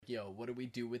yo, what do we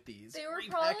do with these? They were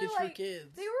probably Repackaged for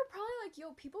kids. They were probably like,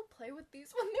 yo, people play with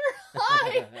these when they're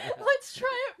high. Let's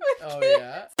try it with Oh, kids.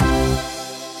 Yeah.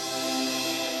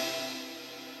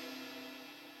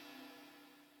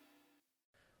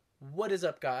 What is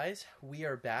up, guys? We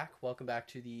are back. Welcome back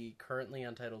to the currently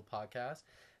untitled podcast.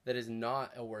 That is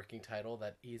not a working title.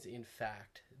 That is, in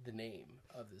fact, the name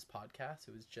of this podcast.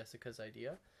 It was Jessica's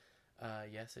idea.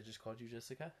 Yes, I just called you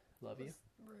Jessica. Love you.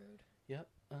 Rude. Yep.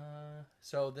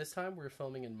 So this time we're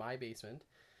filming in my basement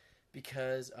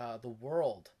because the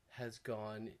world has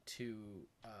gone to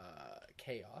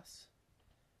chaos.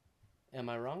 Am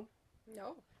I wrong?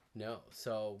 No. No.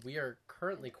 So we are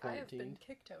currently quarantined. I have been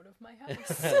kicked out of my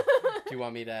house. Do you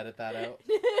want me to edit that out?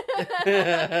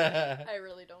 I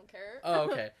really don't care. Oh,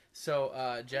 okay.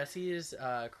 So Jessie is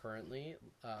currently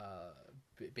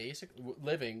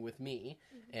living with me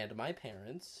and my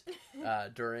parents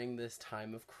during this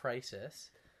time of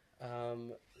crisis,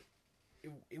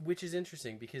 which is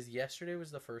interesting because yesterday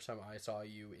was the first time I saw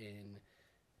you in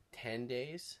 10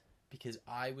 days because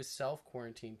I was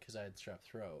self-quarantined because I had strep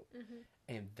throat,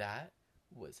 and that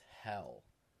was hell.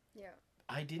 Yeah.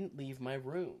 I didn't leave my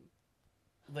room.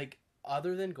 Like,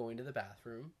 other than going to the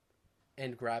bathroom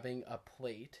and grabbing a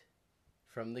plate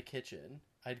from the kitchen,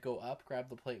 I'd go up, grab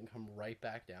the plate, and come right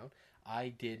back down.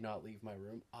 I did not leave my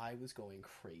room. I was going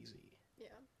crazy. Yeah,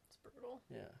 it's brutal.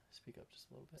 Yeah, speak up just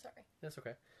a little bit. Sorry. That's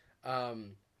okay.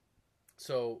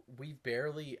 So we've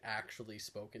barely actually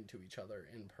spoken to each other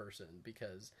in person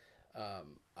because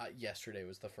yesterday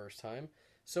was the first time.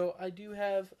 So I do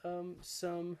have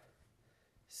some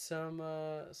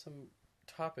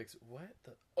topics. What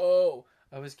the? Oh,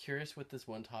 I was curious what this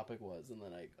one topic was, and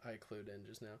then I clued in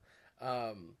just now.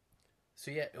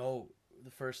 So yeah. Oh,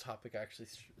 the first topic actually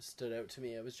stood out to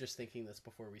me. I was just thinking this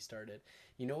before we started.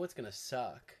 You know what's gonna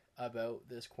suck about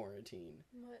this quarantine?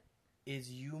 What? Is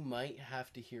you might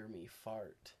have to hear me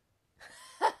fart.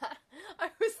 I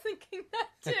was thinking that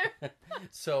too.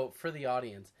 So, for the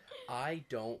audience, I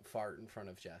don't fart in front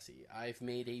of Jessie. I've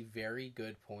made a very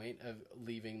good point of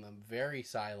leaving them very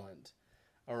silent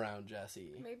around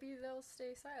Jessie. Maybe they'll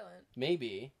stay silent.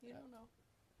 Maybe. You don't know.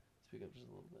 Speak up just a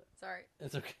little bit. Sorry.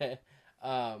 It's okay.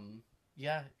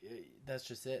 Yeah, that's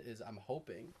just it. I'm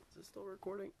hoping. Is it still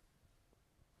recording?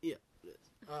 Yeah, it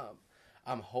is.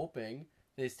 I'm hoping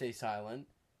they stay silent,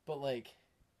 but like,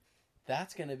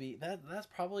 that's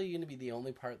probably gonna be the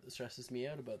only part that stresses me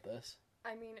out about this.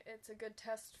 I mean, it's a good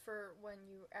test for when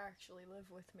you actually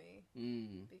live with me,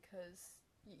 because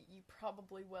you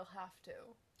probably will have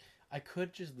to. I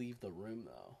could just leave the room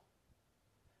though.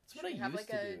 That's what I used to do. Have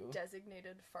like a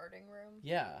designated farting room.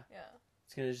 Yeah. Yeah.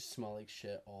 It's gonna just smell like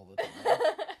shit all the time.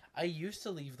 I used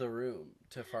to leave the room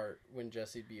to fart when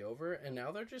Jessie'd be over, and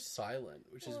now they're just silent,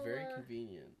 which is very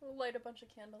convenient. We'll light a bunch of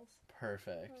candles.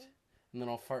 Perfect. And then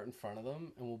I'll fart in front of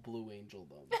them, and we'll Blue Angel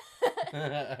them.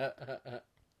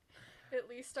 At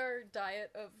least our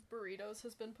diet of burritos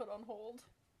has been put on hold.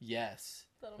 Yes.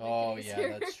 That'll make it easier.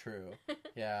 Yeah, that's true.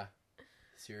 Yeah.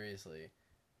 Seriously.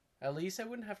 At least I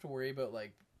wouldn't have to worry about,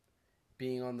 like,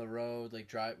 being on the road,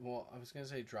 like, I was gonna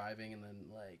say driving and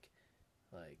then, like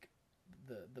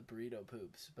the burrito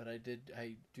poops, but I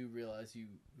do realize you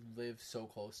live so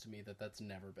close to me that's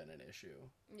never been an issue.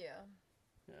 Yeah.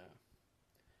 Yeah.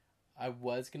 I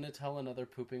was gonna tell another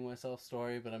pooping myself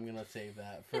story, but I'm gonna save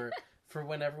that for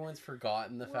when everyone's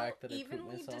forgotten the fact that I pooped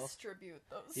myself. Even we distribute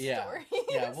those stories.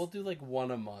 Yeah, we'll do like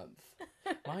one a month.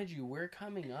 Mind you, we're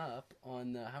coming up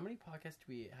on how many podcasts do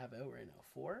we have out right now?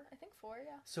 4? I think 4,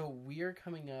 yeah. So we are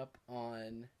coming up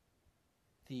on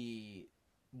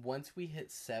once we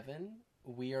hit 7,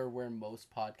 we are where most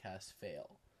podcasts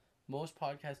fail. Most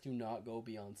podcasts do not go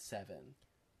beyond 7.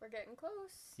 We're getting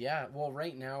close. Yeah, well,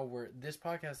 right now this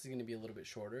podcast is going to be a little bit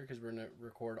shorter because we're going to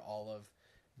record all of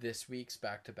this week's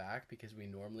back to back because we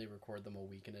normally record them a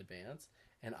week in advance,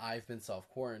 and I've been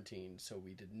self-quarantined, so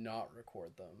we did not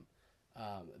record them.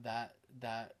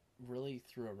 That really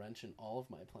threw a wrench in all of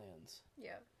my plans.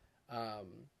 Yeah.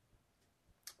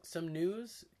 Some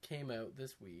news came out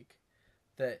this week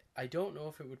that I don't know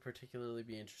if it would particularly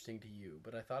be interesting to you,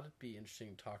 but I thought it'd be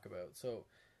interesting to talk about. So,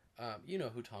 you know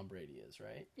who Tom Brady is,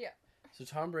 right? Yeah. So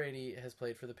Tom Brady has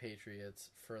played for the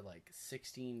Patriots for like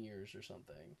 16 years or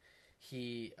something.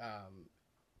 He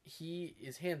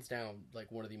is hands down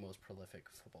like one of the most prolific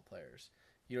football players.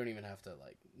 You don't even have to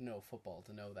like know football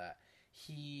to know that.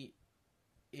 He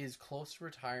is close to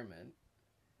retirement,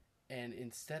 and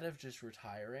instead of just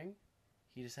retiring,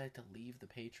 he decided to leave the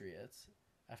Patriots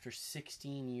after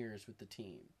 16 years with the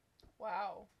team.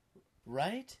 Wow.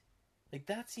 Right? Like,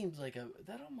 that seems like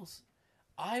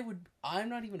I'm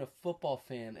not even a football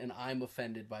fan, and I'm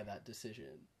offended by that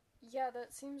decision. Yeah,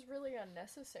 that seems really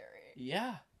unnecessary.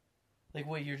 Yeah. Like,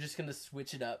 what, you're just gonna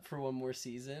switch it up for one more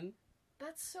season?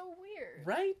 That's so weird.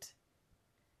 Right?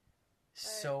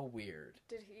 So weird.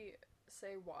 Did he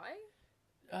say why?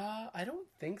 I don't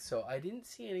think so. I didn't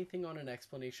see anything on an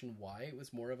explanation why. It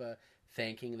was more of a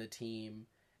thanking the team,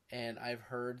 and I've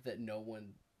heard that no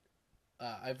one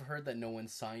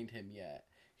signed him yet.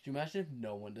 Could you imagine if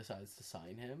no one decides to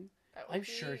sign him? I'm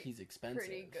sure he's expensive.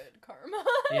 Pretty good karma.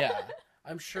 Yeah,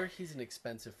 I'm sure he's an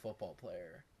expensive football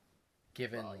player,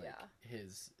 given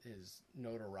his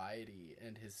notoriety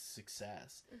and his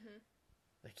success. Mm-hmm.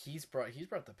 Like he's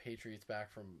brought the Patriots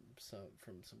back from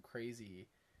some crazy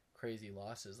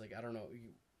losses. Like, I don't know.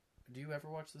 Do you ever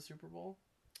watch the Super Bowl?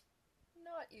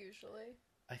 Not usually.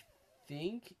 I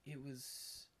think it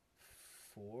was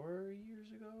 3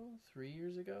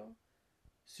 years ago.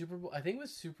 Super Bowl. I think it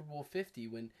was Super Bowl 50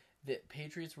 when the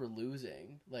Patriots were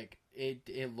losing. Like,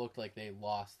 it looked like they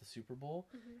lost the Super Bowl,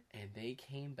 and they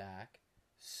came back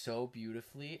so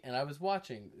beautifully. And I was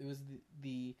watching. It was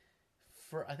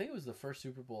I think it was the first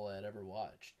Super Bowl I had ever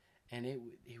watched, and it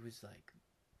was like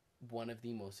one of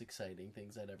the most exciting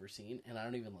things I'd ever seen. And I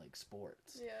don't even like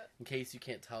sports. Yeah. In case you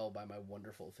can't tell by my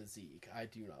wonderful physique, I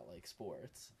do not like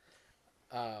sports.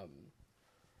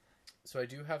 So I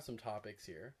do have some topics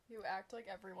here. You act like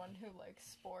everyone who likes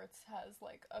sports has,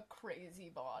 like, a crazy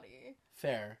body.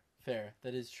 Fair.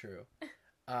 That is true.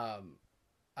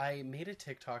 I made a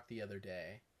TikTok the other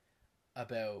day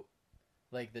about,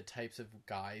 like, the types of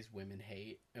guys women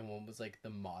hate. And one was, like, the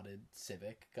modded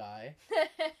Civic guy.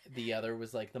 The other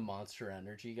was, like, the Monster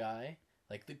Energy guy.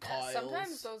 Like, the Kyles.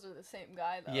 Sometimes those are the same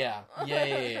guy, though.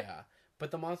 Yeah. But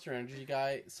the Monster Energy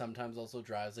guy sometimes also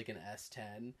drives, like, an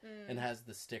S10 and has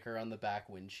the sticker on the back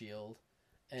windshield.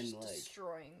 And, just like,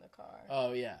 destroying the car.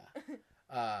 Oh, yeah.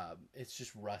 It's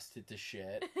just rusted to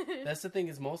shit. That's the thing,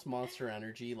 is most Monster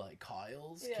Energy, like,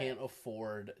 Kyles can't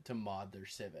afford to mod their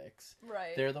Civics.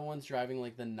 Right. They're the ones driving,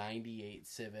 like, the 98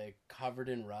 Civic covered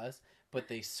in rust, but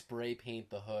they spray paint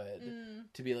the hood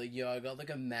to be like, yo, I got, like,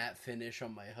 a matte finish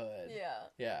on my hood.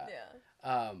 Yeah.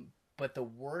 But the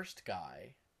worst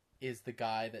guy is the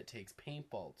guy that takes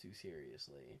paintball too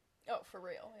seriously. Oh, for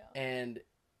real, yeah. And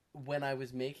when I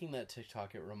was making that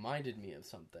TikTok, it reminded me of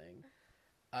something.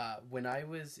 When I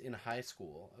was in high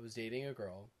school, I was dating a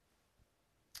girl,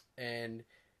 and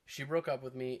she broke up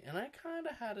with me, and I kind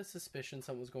of had a suspicion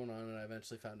something was going on, and I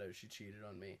eventually found out she cheated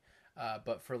on me.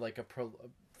 But for like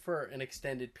for an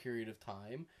extended period of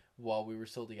time while we were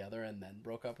still together, and then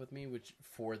broke up with me, which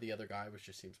for the other guy, which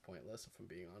just seems pointless if I'm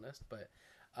being honest. But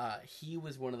he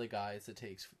was one of the guys that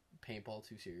takes paintball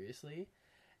too seriously,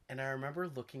 and I remember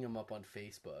looking him up on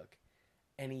Facebook,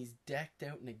 and he's decked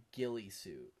out in a ghillie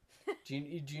suit. Do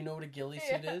you know what a ghillie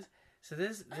suit is? So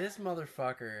this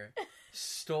motherfucker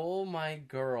stole my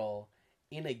girl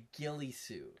in a ghillie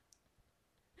suit.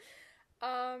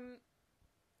 I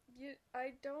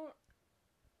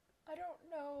don't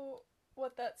know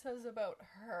what that says about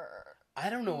her. I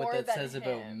don't know what that says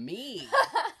about me.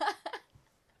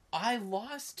 I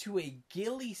lost to a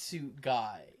ghillie suit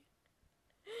guy.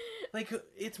 Like,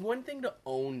 it's one thing to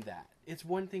own that. It's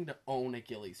one thing to own a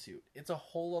ghillie suit. It's a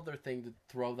whole other thing to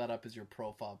throw that up as your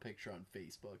profile picture on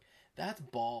Facebook. That's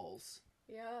balls.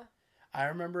 Yeah. I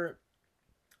remember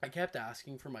I kept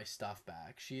asking for my stuff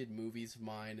back. She had movies of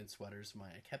mine and sweaters of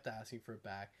mine. I kept asking for it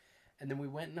back. And then we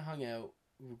went and hung out.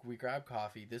 We grabbed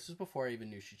coffee. This was before I even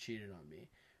knew she cheated on me.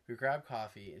 We grabbed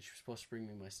coffee, and she was supposed to bring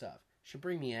me my stuff. She didn't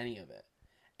bring me any of it.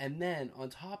 And then, on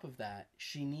top of that,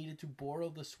 she needed to borrow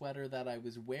the sweater that I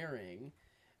was wearing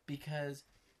because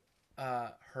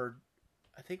I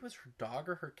think it was her dog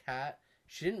or her cat,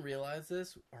 she didn't realize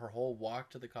this, her whole walk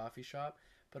to the coffee shop,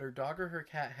 but her dog or her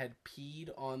cat had peed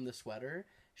on the sweater.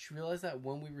 She realized that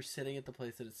when we were sitting at the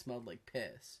place that it smelled like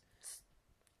piss.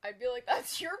 I'd be like,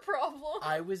 that's your problem.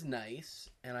 I was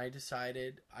nice, and I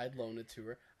decided I'd loan it to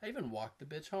her. I even walked the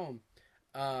bitch home.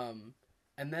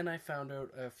 And then I found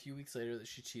out a few weeks later that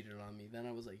she cheated on me. Then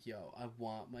I was like, yo, I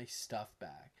want my stuff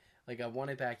back. Like, I want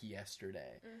it back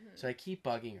yesterday. Mm-hmm. So I keep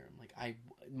bugging her. I'm like,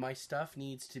 my stuff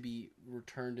needs to be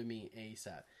returned to me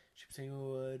ASAP. She was saying,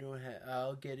 oh, I don't have,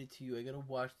 I'll get it to you. I gotta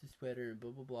wash the sweater and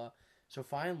blah, blah, blah. So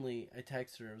finally, I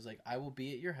texted her. I was like, I will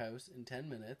be at your house in 10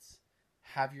 minutes.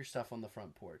 Have your stuff on the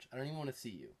front porch. I don't even want to see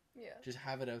you. Yeah. Just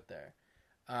have it out there.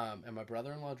 And my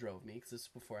brother-in-law drove me, because this is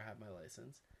before I had my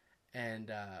license.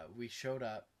 And we showed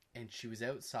up, and she was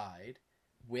outside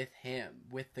with him,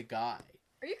 with the guy.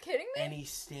 Are you kidding me? And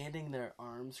he's standing there,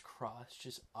 arms crossed,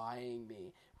 just eyeing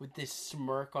me with this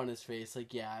smirk on his face,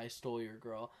 like, yeah, I stole your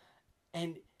girl.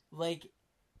 And, like,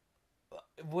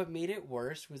 what made it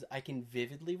worse was I can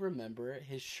vividly remember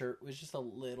his shirt was just a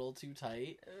little too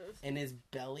tight. Ugh. And his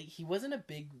belly, he wasn't a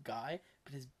big guy,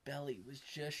 but his belly was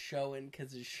just showing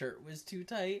because his shirt was too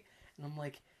tight. And I'm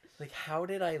like, how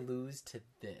did I lose to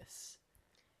this?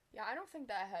 Yeah, I don't think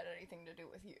that had anything to do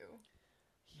with you.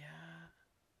 Yeah,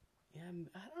 I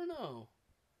don't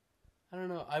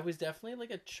know. I was definitely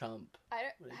like a chump.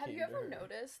 Have you ever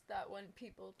noticed that when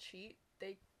people cheat,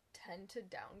 they tend to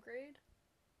downgrade?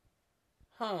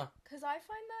 Huh. Because I find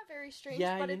that very strange,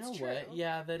 yeah, but you it's know true. what?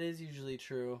 Yeah, that is usually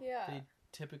true. Yeah. They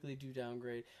typically do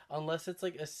downgrade. Unless it's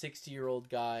like a 60-year-old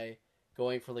guy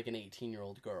going for like an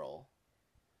 18-year-old girl.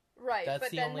 Right, That's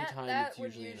but the then only that, time that it's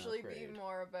would usually an be upgrade.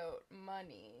 more about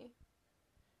money.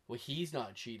 Well, he's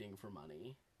not cheating for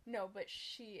money. No, but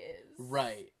she is.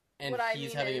 Right. And What I he's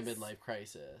mean having is- a midlife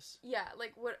crisis. Yeah,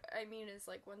 like what I mean is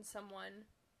like when someone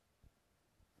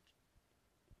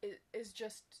is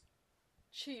just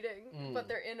cheating, but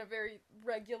they're in a very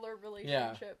regular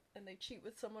relationship and they cheat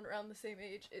with someone around the same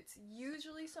age, it's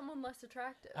usually someone less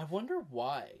attractive. I wonder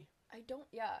why. I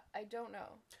don't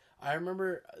know. I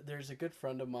remember there's a good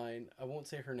friend of mine. I won't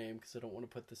say her name because I don't want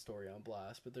to put the story on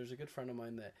blast, but there's a good friend of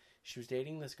mine that she was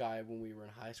dating this guy when we were in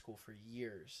high school for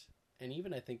years. And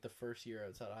even I think the first year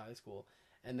outside of high school.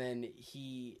 And then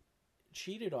he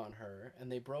cheated on her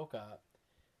and they broke up.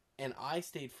 And I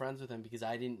stayed friends with him because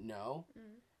I didn't know.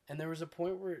 Mm. And there was a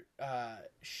point where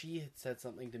she had said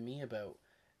something to me about,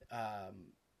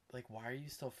 like, why are you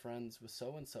still friends with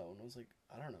so-and-so? And I was like,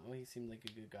 I don't know. He seemed like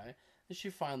a good guy. And she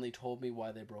finally told me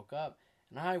why they broke up.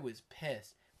 And I was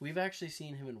pissed. We've actually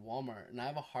seen him in Walmart. And I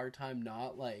have a hard time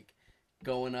not, like,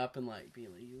 going up and, like,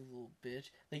 being like, you little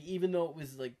bitch. Like, even though it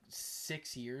was, like,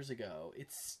 6 years ago,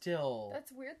 it's still...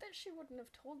 That's weird that she wouldn't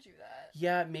have told you that.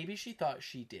 Yeah, maybe she thought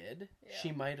she did. Yeah.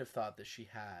 She might have thought that she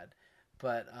had.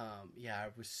 But, yeah, I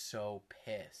was so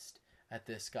pissed at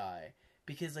this guy.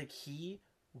 Because, like, he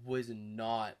was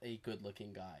not a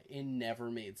good-looking guy. It never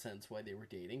made sense why they were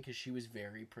dating, because she was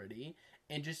very pretty.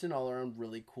 And just an all-around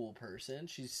really cool person.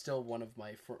 She's still one of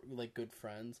my, good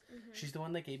friends. Mm-hmm. She's the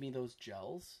one that gave me those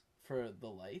gels for the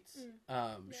lights.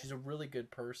 Yeah. She's a really good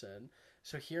person.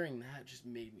 So hearing that just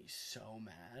made me so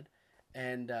mad.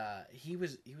 And he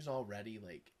was already,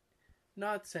 like...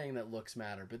 Not saying that looks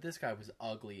matter, but this guy was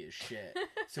ugly as shit.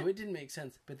 So it didn't make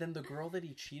sense. But then the girl that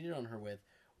he cheated on her with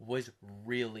was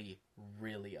really,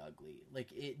 really ugly.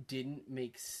 Like, it didn't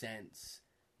make sense.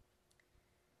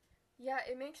 Yeah,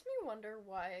 it makes me wonder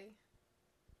why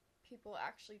people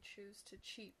actually choose to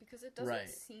cheat. Because it doesn't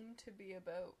seem to be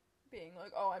about being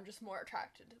like, oh, I'm just more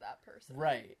attracted to that person.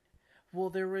 Right. Well,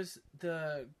 there was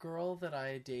the girl that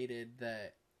I dated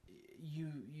that...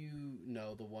 You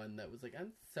know, the one that was like,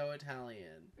 I'm so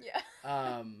Italian.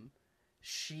 Yeah.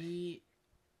 She,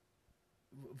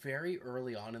 very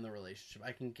early on in the relationship,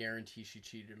 I can guarantee she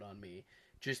cheated on me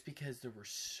just because there were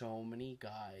so many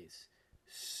guys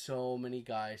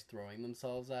throwing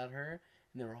themselves at her,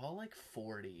 and they were all like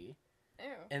 40. Ew.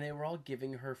 And they were all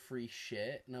giving her free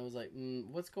shit, and I was like,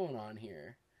 what's going on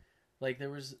here? Like,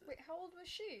 there was... Wait, how old was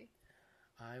she?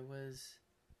 I was...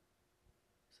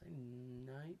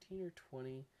 19 or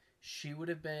 20. She would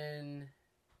have been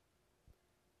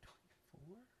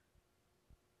 24?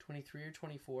 23 or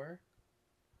 24?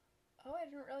 Oh, I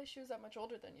didn't realize she was that much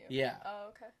older than you. Yeah. Oh,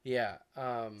 okay. Yeah.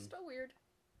 Still weird.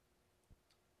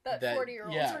 That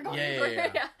 40-year-olds are going yeah, for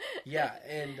yeah. yeah. Yeah,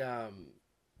 and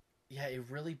yeah, it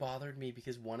really bothered me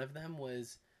because one of them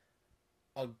was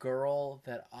a girl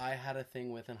that I had a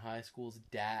thing with in high school's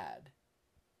dad.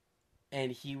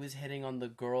 And he was hitting on the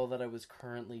girl that I was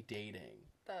currently dating.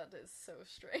 That is so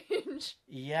strange.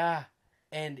 Yeah.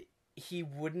 And he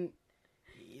wouldn't...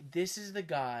 This is the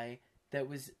guy that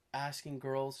was asking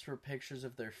girls for pictures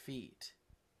of their feet.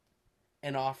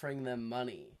 And offering them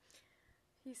money.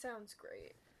 He sounds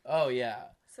great. Oh, yeah.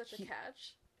 Such a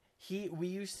catch. We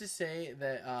used to say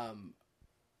that,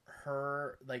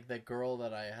 her, like, the girl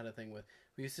that I had a thing with,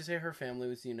 we used to say her family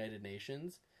was the United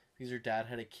Nations. Because her dad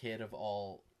had a kid of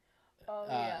all...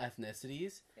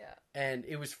 ethnicities. Yeah. And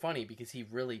it was funny because he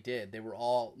really did. They were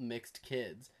all mixed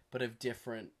kids, but of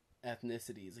different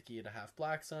ethnicities. Like, he had a half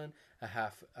black son, a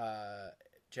half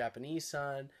Japanese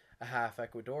son, a half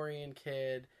Ecuadorian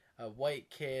kid, a white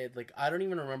kid. Like, I don't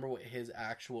even remember what his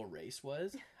actual race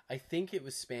was. I think it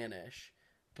was Spanish.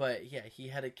 But yeah, he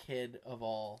had a kid of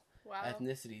all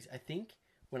ethnicities. I think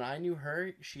when I knew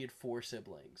her, she had 4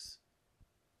 siblings.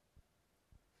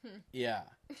 Yeah.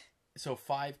 So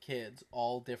 5 kids,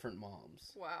 all different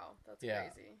moms. Wow, that's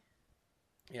crazy.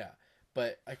 Yeah,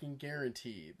 but I can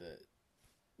guarantee that...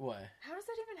 What? How does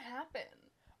that even happen?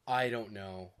 I don't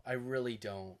know. I really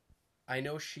don't. I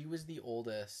know she was the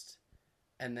oldest.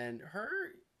 And then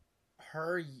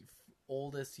her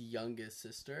oldest, youngest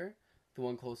sister, the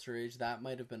one closer age, that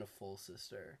might have been a full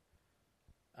sister.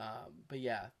 But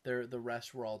yeah, the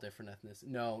rest were all different ethnicities.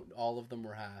 No, all of them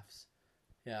were halves.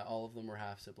 Yeah, all of them were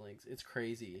half siblings. It's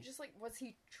crazy. Just like, was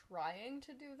he trying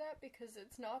to do that? Because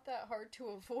it's not that hard to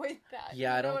avoid that.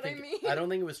 Yeah, you know what I mean? I don't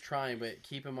think it was trying, but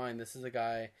keep in mind, this is a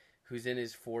guy who's in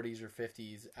his 40s or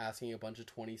 50s asking a bunch of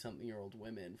 20-something-year-old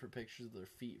women for pictures of their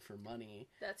feet for money.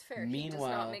 That's fair. Meanwhile, he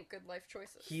does not make good life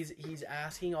choices. He's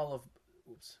asking all of...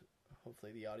 Oops.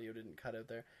 Hopefully the audio didn't cut out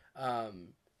there.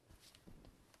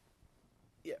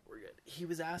 Yeah, we're good. He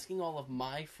was asking all of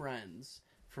my friends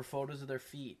for photos of their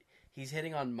feet. He's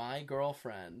hitting on my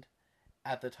girlfriend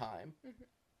at the time. Mm-hmm.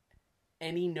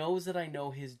 And he knows that I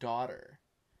know his daughter.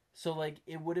 So, like,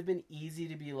 it would have been easy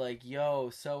to be like, yo,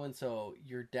 so-and-so,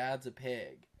 your dad's a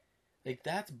pig. Like,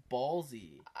 that's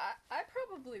ballsy. I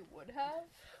probably would have.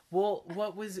 Well,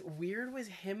 what was weird was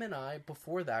him and I,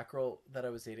 before that girl that I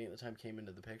was dating at the time came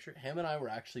into the picture, him and I were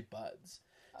actually buds.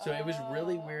 So it was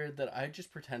really weird that I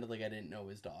just pretended like I didn't know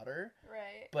his daughter.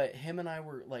 Right. But him and I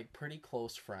were, like, pretty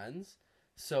close friends.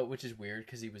 So, which is weird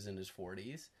because he was in his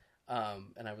 40s.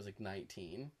 And I was, like,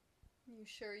 19. You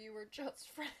sure you were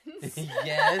just friends?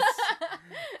 Yes.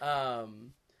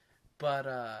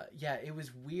 Yeah, it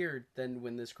was weird then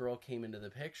when this girl came into the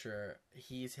picture,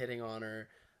 he's hitting on her,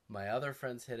 my other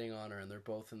friend's hitting on her, and they're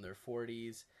both in their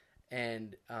 40s.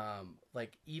 And,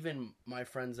 like, even my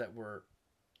friends that were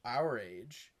our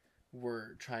age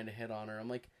were trying to hit on her. I'm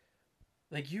like,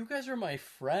 you guys are my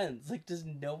friends. Like, does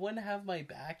no one have my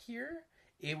back here?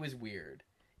 It was weird.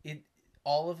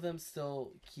 All of them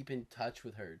still keep in touch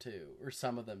with her, too. Or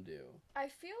some of them do. I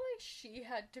feel like she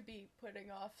had to be putting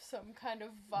off some kind of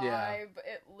vibe,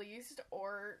 at least,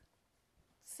 or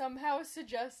somehow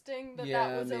suggesting that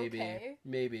that was okay.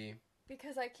 Maybe.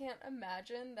 Because I can't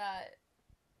imagine that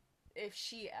if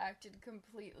she acted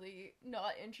completely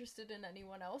not interested in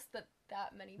anyone else, that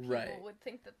many people would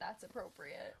think that that's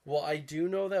appropriate. Well, I do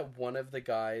know that one of the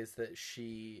guys that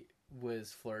she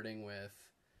was flirting with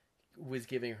was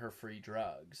giving her free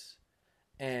drugs.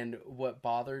 And what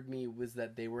bothered me was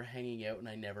that they were hanging out and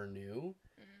I never knew.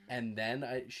 Mm. And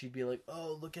then she'd be like,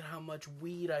 oh, look at how much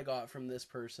weed I got from this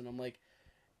person. I'm like,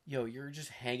 yo, you're just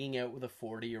hanging out with a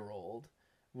 40-year-old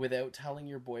without telling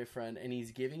your boyfriend, and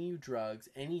he's giving you drugs,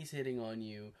 and he's hitting on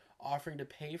you, offering to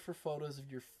pay for photos of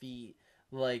your feet.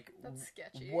 Like, that's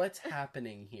sketchy. What's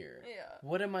happening here? Yeah.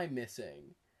 What am I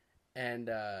missing? And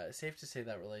safe to say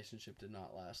that relationship did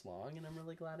not last long, and I'm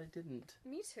really glad it didn't.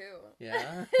 Me too.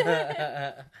 Yeah?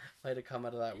 Might have come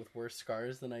out of that with worse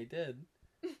scars than I did.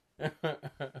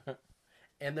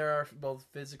 And there are both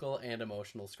physical and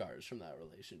emotional scars from that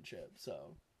relationship,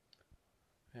 so...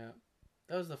 Yeah.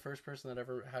 That was the first person that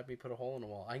ever had me put a hole in a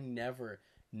wall. I never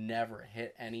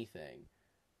hit anything.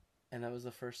 And that was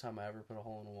the first time I ever put a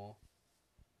hole in a wall.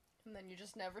 And then you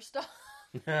just never stopped.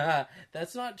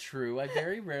 That's not true. I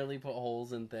very rarely put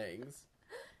holes in things.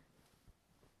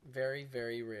 Very,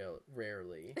 very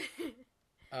rarely.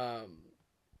 I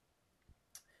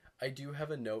do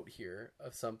have a note here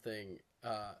of something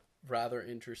rather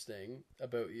interesting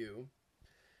about you.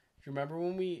 Do you remember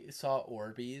when we saw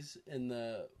Orbeez in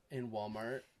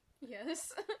Walmart?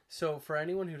 Yes. So for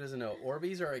anyone who doesn't know,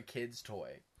 Orbeez are a kid's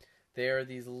toy. They are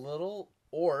these little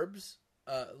orbs,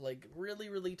 like really,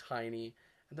 really tiny,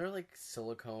 and they're like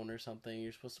silicone or something.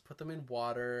 You're supposed to put them in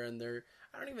water, and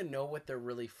I don't even know what they're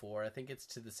really for. I think it's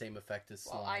to the same effect as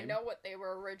slime. Well, I know what they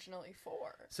were originally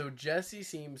for. So Jessie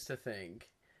seems to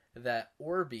think that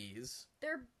Orbeez...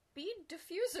 They're bead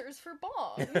diffusers for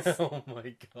bongs. Oh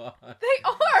my god. They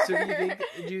are!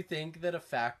 So do you think that a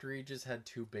factory just had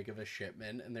too big of a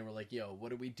shipment and they were like, yo,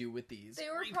 what do we do with these? They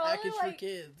were probably like, for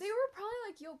kids. They were probably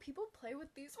like, yo, people play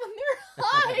with these when they're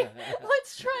high.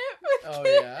 Let's try it with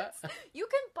kids. Yeah? You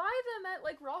can buy them at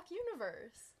like Rock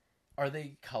Universe. Are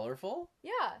they colorful?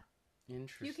 Yeah.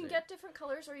 Interesting. You can get different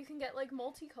colors or you can get like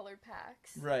multicolored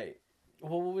packs. Right.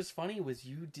 Well, what was funny was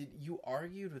you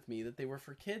argued with me that they were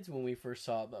for kids when we first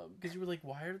saw them. Because you were like,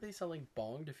 why are they selling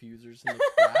bong diffusers in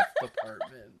the craft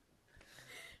department?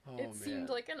 Oh, it seemed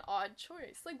like an odd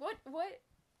choice. Like, what?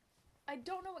 I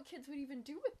don't know what kids would even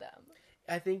do with them.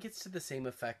 I think it's to the same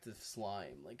effect as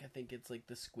slime. Like, I think it's like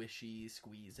the squishy,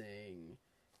 squeezing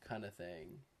kind of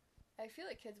thing. I feel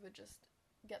like kids would just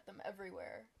get them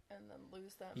everywhere and then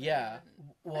lose them. Yeah.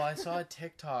 Well, I saw a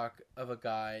TikTok of a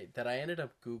guy that I ended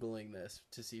up Googling this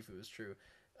to see if it was true.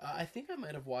 I think I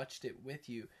might have watched it with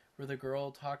you, where the girl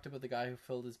talked about the guy who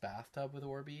filled his bathtub with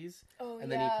Orbeez. Oh,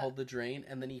 and then he pulled the drain,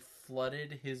 and then he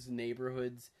flooded his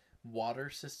neighborhood's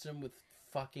water system with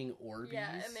fucking Orbeez.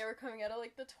 Yeah, and they were coming out of,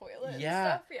 like, the toilet and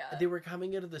Yeah, stuff. Yeah, they were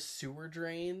coming out of the sewer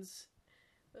drains.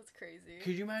 That's crazy.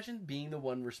 Could you imagine being the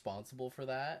one responsible for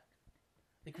that?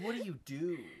 Like, what do you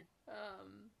do?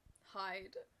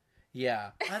 Hide.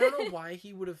 Yeah, I don't know why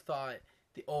he would have thought,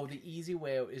 the easy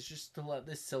way out is just to let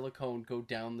this silicone go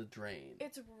down the drain.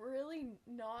 It's really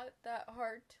not that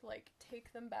hard to, like,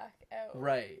 take them back out.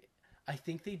 Right. I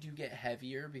think they do get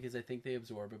heavier because I think they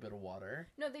absorb a bit of water.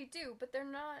 No, they do, but they're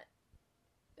not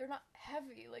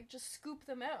heavy. Like, just scoop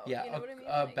them out. Yeah, you know what I mean?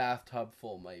 A Like, bathtub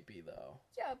full might be, though.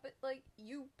 yeah, but, like,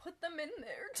 you put them in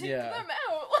there, take Yeah. them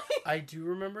out. Like, I do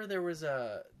remember there was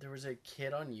a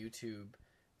kid on YouTube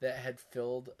that had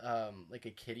filled like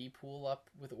a kiddie pool up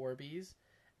with Orbeez,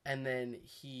 and then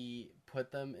he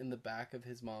put them in the back of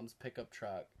his mom's pickup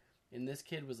truck. And this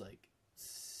kid was like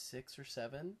 6 or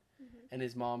 7, and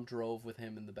his mom drove with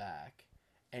him in the back,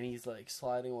 and he's like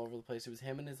sliding all over the place. It was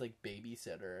him and his like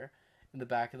babysitter in the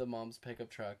back of the mom's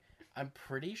pickup truck. I'm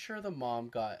pretty sure the mom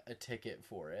got a ticket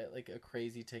for it, like a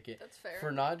crazy ticket. That's fair.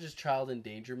 For not just child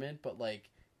endangerment, but like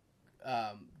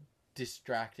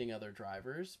distracting other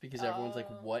drivers, because everyone's like,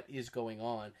 what is going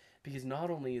on? Because not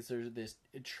only is there this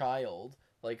child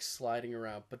like sliding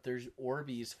around, but there's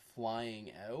Orbeez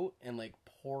flying out and like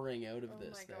pouring out of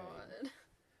this thing. God.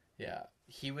 Yeah,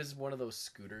 he was one of those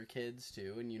scooter kids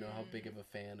too, and you know how big of a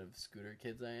fan of scooter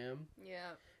kids I am.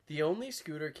 Yeah. The only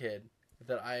scooter kid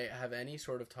that I have any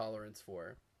sort of tolerance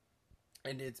for,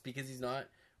 and it's because he's not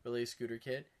really a scooter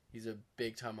kid, he's a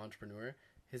big time entrepreneur.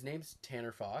 His name's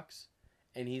Tanner Fox,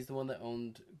 and he's the one that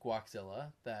owned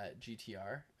Guaxilla, that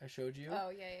GTR I showed you. Oh,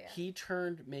 yeah. He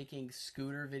turned making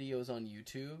scooter videos on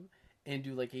YouTube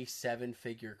into like a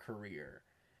 7-figure career.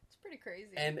 It's pretty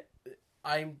crazy. And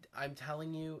I'm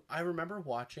telling you, I remember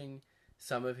watching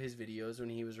some of his videos when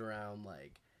he was around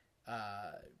like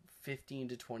 15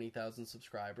 to 20,000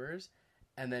 subscribers,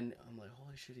 and then I'm like,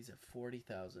 holy shit, he's at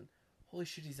 40,000. Holy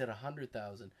shit, he's at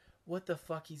 100,000. What the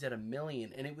fuck, he's at 1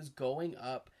 million. And it was going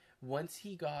up once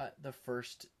he got the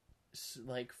first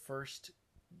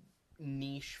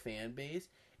niche fan base.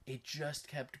 It just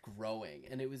kept growing,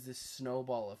 and it was this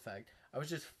snowball effect. I was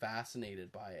just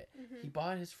fascinated by it. He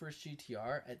bought his first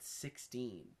GTR at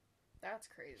 16. That's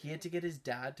crazy. He had to get his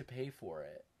dad to pay for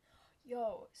it.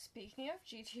 Yo, speaking of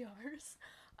GTRs,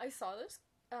 I saw this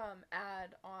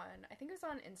ad on, I think it was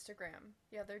on Instagram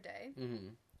the other day,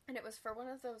 and it was for one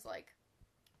of those like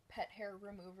pet hair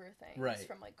remover things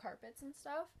from like carpets and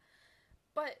stuff.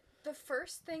 But the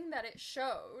first thing that it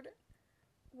showed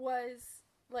was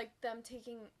like them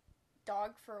taking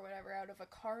dog fur or whatever out of a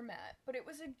car mat, but it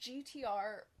was a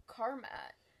GTR car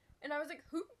mat. And I was like,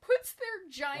 who puts their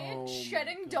giant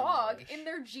shedding dog in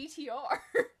their GTR?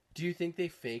 Do you think they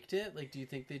faked it? Like, do you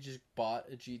think they just bought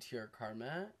a GTR car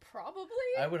mat? Probably.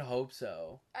 I would hope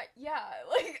so. Yeah,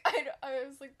 like, I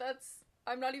was like,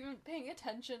 I'm not even paying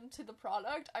attention to the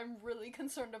product. I'm really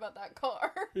concerned about that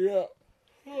car. Yeah.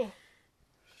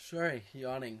 Sorry,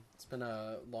 yawning. It's been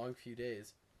a long few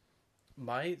days.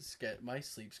 My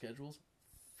sleep schedule's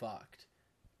fucked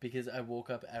because I woke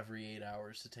up every 8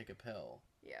 hours to take a pill.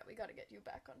 Yeah, we gotta get you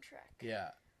back on track. Yeah.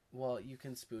 Well, you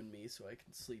can spoon me so I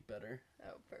can sleep better.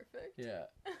 Oh, perfect. Yeah.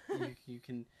 you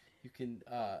can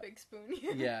big spoon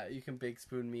you. Yeah, you can big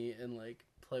spoon me and like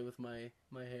play with my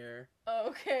hair. Oh,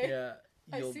 okay. Yeah.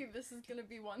 I see this is gonna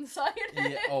be one-sided.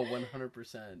 Yeah,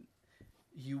 100%.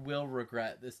 You will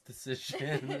regret this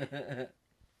decision.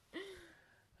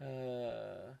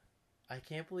 I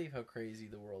can't believe how crazy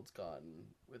the world's gotten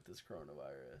with this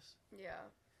coronavirus. Yeah.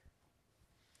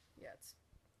 Yeah, it's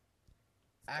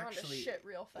actually gone to shit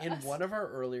real fast. In one of our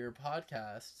earlier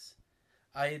podcasts,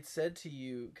 I had said to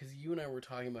you, because you and I were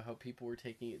talking about how people were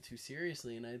taking it too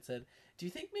seriously, and I had said, do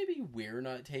you think maybe we're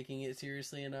not taking it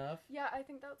seriously enough? Yeah, I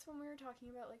think that's when we were talking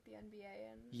about like the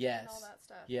NBA and all that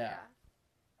stuff. Yeah.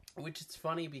 Which it's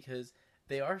funny because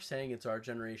they are saying it's our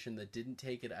generation that didn't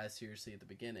take it as seriously at the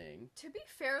beginning. To be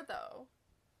fair, though,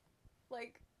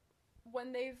 like,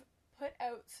 when they've put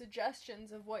out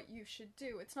suggestions of what you should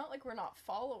do, it's not like we're not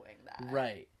following that.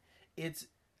 Right.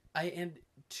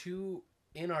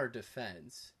 In our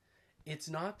defense, it's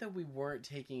not that we weren't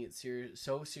taking it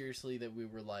so seriously that we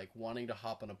were, like, wanting to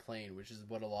hop on a plane, which is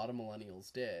what a lot of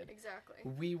millennials did. Exactly.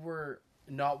 We were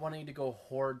not wanting to go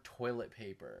hoard toilet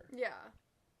paper. Yeah.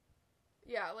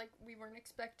 Yeah, like, we weren't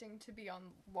expecting to be on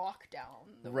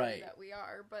lockdown the way that we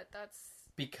are, but that's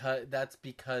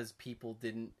because people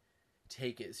didn't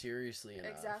take it seriously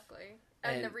enough. Exactly.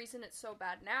 And the reason it's so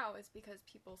bad now is because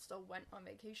people still went on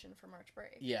vacation for March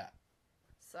break. Yeah.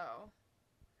 So.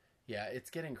 Yeah,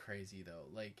 it's getting crazy, though.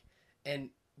 Like,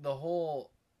 and the whole,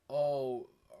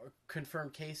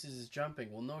 confirmed cases is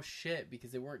jumping. Well, no shit,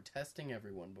 because they weren't testing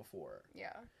everyone before.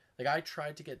 Yeah. Like, I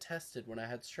tried to get tested when I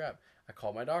had strep. I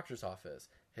called my doctor's office.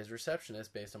 His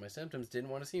receptionist, based on my symptoms, didn't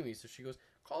want to see me. So she goes,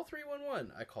 call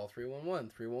 311. I call 311.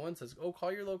 311 says, oh,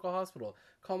 call your local hospital.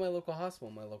 Call my local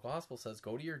hospital. My local hospital says,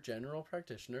 go to your general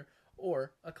practitioner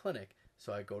or a clinic.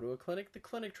 So I go to a clinic. The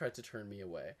clinic tried to turn me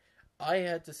away. I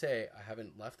had to say, I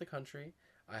haven't left the country.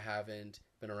 I haven't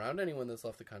been around anyone that's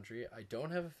left the country. I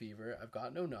don't have a fever. I've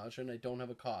got no nausea, and I don't have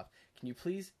a cough. Can you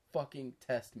please fucking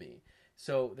test me?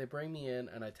 So they bring me in,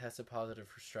 and I tested positive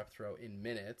for strep throat in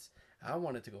minutes. I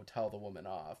wanted to go tell the woman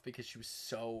off because she was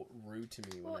so rude to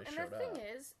me when I showed up. And the thing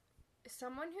is,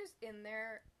 someone who's in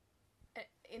there,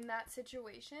 in that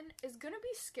situation, is going to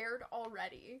be scared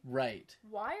already. Right.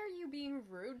 Why are you being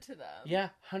rude to them? Yeah,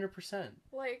 100%.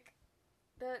 Like,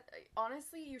 that,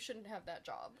 honestly, you shouldn't have that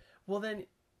job. Well, then,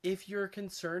 if you're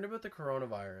concerned about the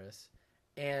coronavirus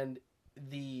and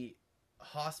the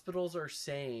hospitals are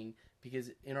saying,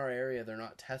 because in our area they're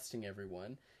not testing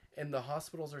everyone, and the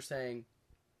hospitals are saying,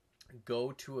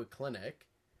 go to a clinic,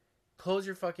 close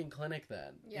your fucking clinic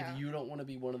then. Yeah. If you don't want to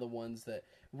be one of the ones that,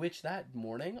 which that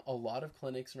morning, a lot of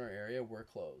clinics in our area were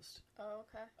closed. Oh,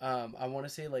 okay. I want to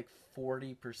say like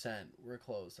 40% were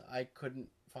closed. I couldn't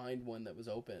find one that was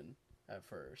open at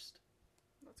first.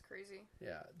 That's crazy.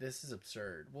 Yeah, this is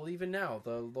absurd. Well, even now,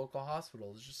 the local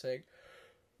hospital is just saying,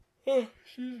 oh,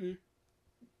 excuse me.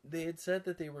 They had said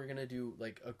that they were going to do,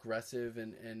 like, aggressive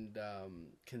and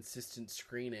consistent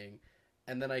screening.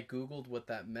 And then I Googled what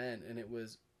that meant, and it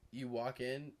was, you walk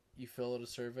in, you fill out a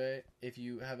survey. If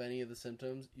you have any of the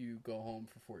symptoms, you go home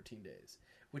for 14 days.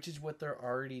 Which is what they're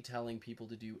already telling people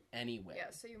to do anyway.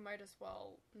 Yeah, so you might as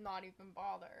well not even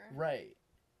bother. Right.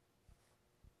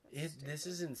 This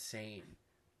is insane.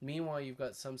 Meanwhile, you've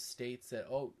got some states that,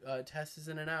 test is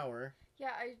in an hour. Yeah,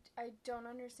 I don't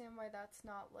understand why that's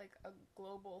not, like, a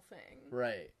global thing.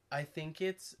 Right. I think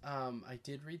it's, I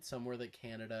did read somewhere that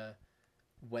Canada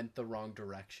went the wrong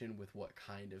direction with what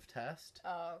kind of test.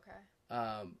 Oh,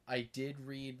 okay. I did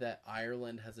read that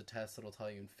Ireland has a test that'll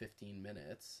tell you in 15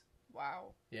 minutes.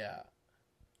 Wow. Yeah.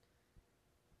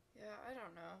 Yeah, I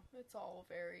don't know. It's all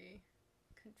very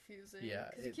confusing. Yeah.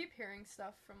 Because you keep hearing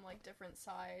stuff from, like, different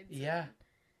sides. Yeah.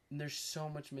 And there's so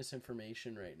much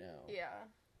misinformation right now. Yeah.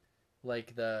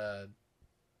 Like the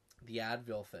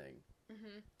Advil thing.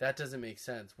 Mm-hmm. That doesn't make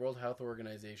sense. World Health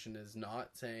Organization is not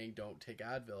saying don't take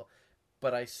Advil.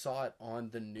 But I saw it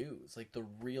on the news. Like the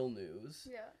real news.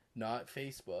 Yeah. Not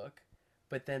Facebook.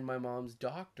 But then my mom's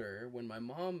doctor, when my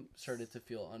mom started to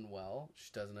feel unwell,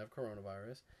 she doesn't have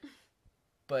coronavirus.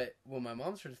 But when my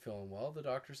mom started to feel unwell, the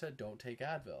doctor said don't take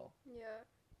Advil. Yeah.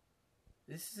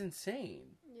 This is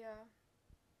insane. Yeah.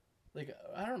 Like,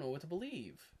 I don't know what to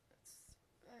believe.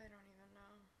 I don't even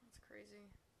know. It's crazy.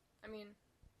 I mean,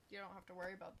 you don't have to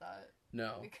worry about that.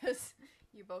 No. Because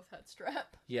you both had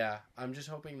strep. Yeah, I'm just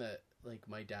hoping that, like,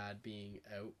 my dad being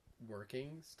out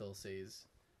working still stays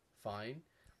fine.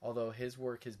 Although his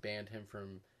work has banned him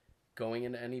from going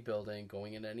into any building,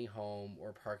 going into any home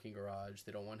or parking garage.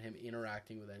 They don't want him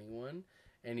interacting with anyone.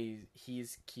 And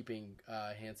he's keeping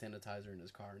hand sanitizer in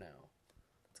his car now.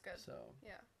 That's good. So,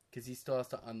 yeah. Because he still has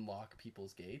to unlock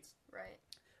people's gates. Right.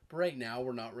 But right now,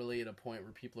 we're not really at a point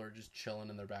where people are just chilling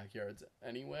in their backyards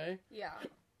anyway. Yeah.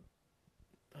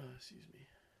 Excuse me.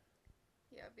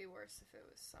 Yeah, it'd be worse if it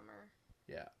was summer.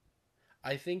 Yeah.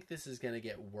 I think this is going to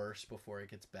get worse before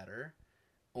it gets better.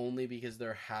 Only because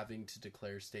they're having to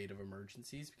declare state of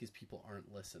emergencies because people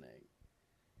aren't listening.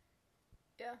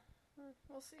 Yeah.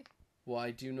 We'll see. Well,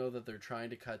 I do know that they're trying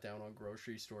to cut down on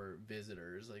grocery store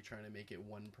visitors, like trying to make it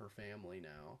one per family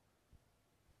now.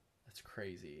 That's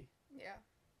crazy. Yeah.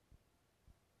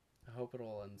 I hope it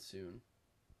all ends soon.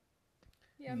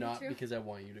 Yeah, Not me too. because I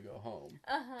want you to go home,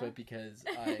 but because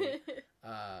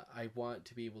I want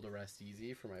to be able to rest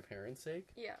easy for my parents' sake.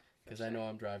 Yeah. Because I know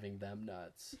I'm driving them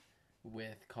nuts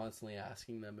with constantly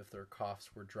asking them if their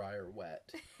coughs were dry or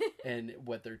wet and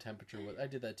what their temperature was. I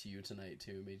did that to you tonight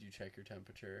too. Made you check your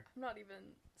temperature. I'm not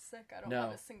even sick. I don't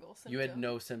have a single symptom. You had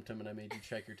no symptom and I made you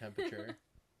check your temperature.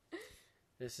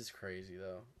 This is crazy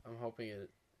though. I'm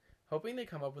hoping they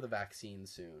come up with a vaccine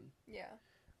soon. Yeah.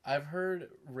 I've heard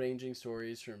ranging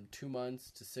stories from 2 months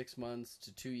to 6 months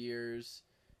to 2 years.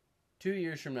 2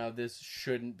 years from now, this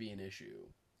shouldn't be an issue.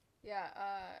 Yeah,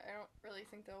 I don't really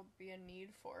think there'll be a need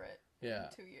for it in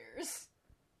 2 years.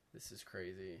 This is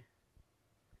crazy.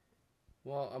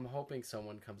 Well, I'm hoping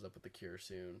someone comes up with a cure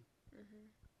soon.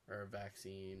 Mm-hmm. Or a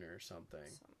vaccine or something.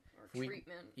 Or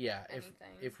treatment. Anything.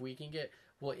 If we can get...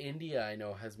 Well, India, I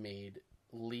know, has made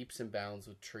leaps and bounds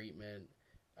with treatment.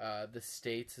 The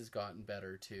States has gotten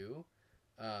better, too.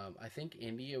 I think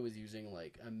India was using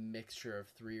like a mixture of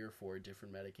 3 or 4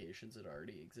 different medications that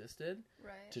already existed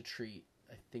to treat,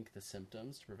 I think, the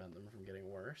symptoms to prevent them from getting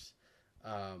worse.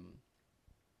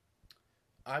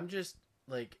 I'm just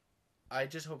like, I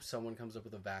just hope someone comes up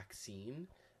with a vaccine,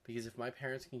 because if my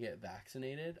parents can get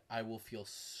vaccinated, I will feel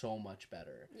so much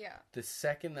better. Yeah. The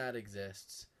second that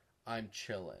exists, I'm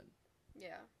chilling.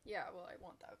 Yeah. Yeah, well, I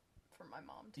want that for my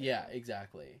mom, too. Yeah,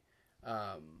 exactly.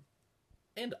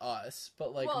 And us,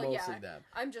 but, like, mostly them.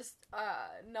 I'm just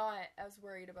not as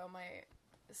worried about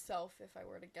myself if I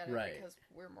were to get it, because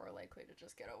we're more likely to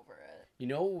just get over it. You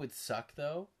know what would suck,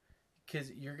 though?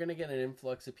 Because you're going to get an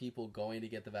influx of people going to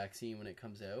get the vaccine when it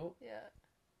comes out. Yeah.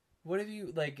 What if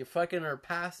you, like, fucking are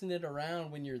passing it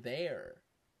around when you're there?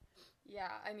 Yeah,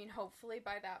 I mean, hopefully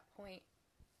by that point,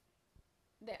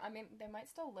 they might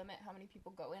still limit how many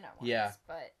people go in at once,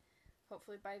 but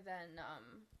hopefully by then,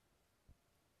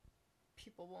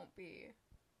 people won't be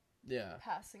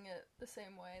passing it the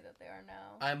same way that they are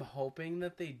now. I'm hoping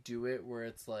that they do it where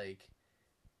it's, like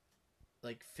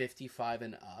 55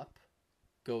 and up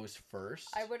goes first.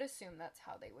 I would assume that's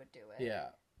how they would do it. Yeah.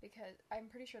 Because I'm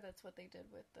pretty sure that's what they did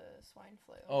with the swine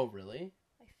flu. Oh, really?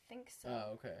 I think so.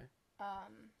 Oh, okay.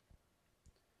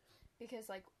 Because,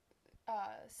 like,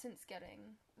 since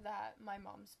getting that, my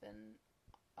mom's been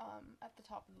at the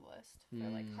top of the list for,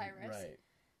 like, high risk. Right.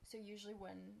 So usually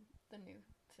when the new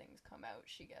things come out,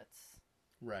 she gets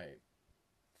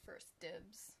first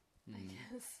dibs, I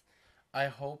guess. I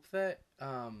hope that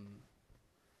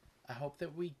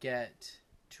we get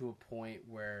to a point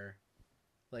where,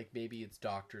 like, maybe it's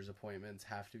doctor's appointments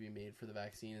have to be made for the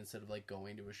vaccine instead of, like,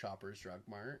 going to a Shoppers Drug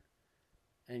Mart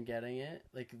and getting it.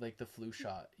 Like the flu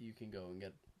shot, you can go and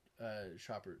get at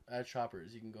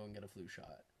Shoppers, you can go and get a flu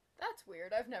shot. That's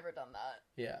weird. I've never done that.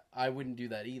 Yeah, I wouldn't do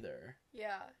that either.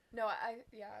 Yeah. No, I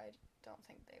don't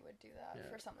think they would do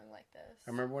that for something like this.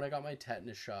 I remember when I got my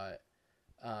tetanus shot,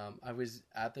 I was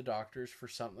at the doctor's for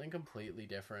something completely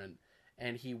different.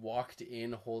 And he walked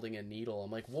in holding a needle. I'm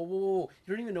like, whoa, whoa, whoa.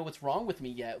 You don't even know what's wrong with me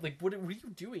yet. Like, what are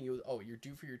you doing? He goes, oh, you're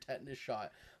due for your tetanus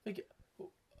shot. Like,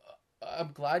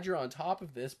 I'm glad you're on top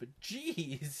of this, but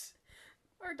jeez.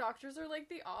 Our doctors are like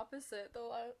the opposite.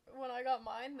 When I got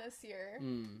mine this year,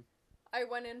 I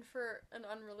went in for an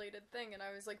unrelated thing. And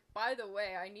I was like, by the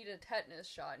way, I need a tetanus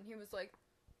shot. And he was like,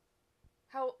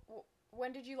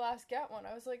 when did you last get one?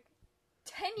 I was like,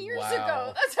 10 years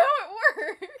ago. That's how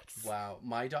it works. Wow.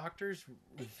 My doctor's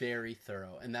very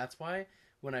thorough. And that's why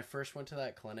when I first went to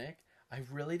that clinic, I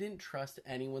really didn't trust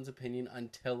anyone's opinion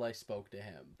until I spoke to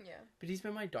him. Yeah. But he's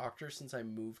been my doctor since I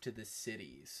moved to this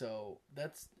city. So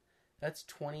that's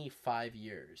 25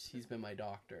 years he's been my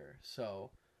doctor.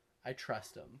 So I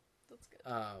trust him. That's good.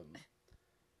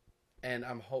 And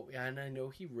and I know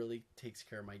he really takes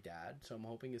care of my dad. So I'm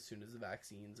hoping as soon as the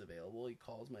vaccine's available, he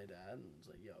calls my dad and is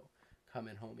like, yo, come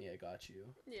in, homie, I got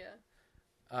you. Yeah.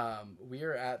 We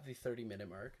are at the 30-minute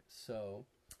mark, so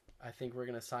I think we're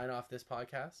going to sign off this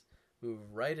podcast, move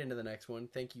right into the next one.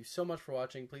 Thank you so much for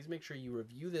watching. Please make sure you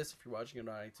review this if you're watching it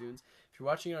on iTunes. If you're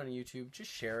watching it on YouTube, just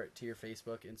share it to your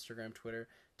Facebook, Instagram, Twitter,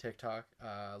 TikTok,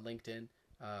 LinkedIn,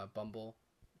 Bumble,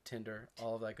 Tinder,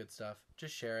 all of that good stuff.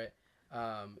 Just share it.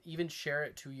 Even share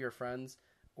it to your friends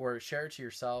or share it to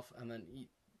yourself, and then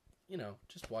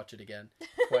just watch it again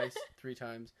twice, 3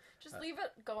 times. Just leave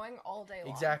it going all day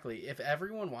long. Exactly. If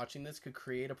everyone watching this could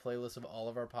create a playlist of all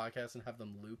of our podcasts and have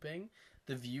them looping,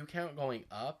 the view count going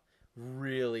up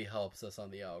really helps us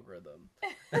on the algorithm.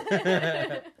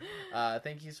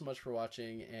 Thank you so much for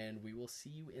watching, and we will see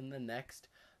you in the next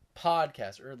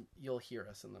podcast, or you'll hear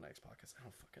us in the next podcast. I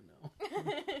don't fucking know.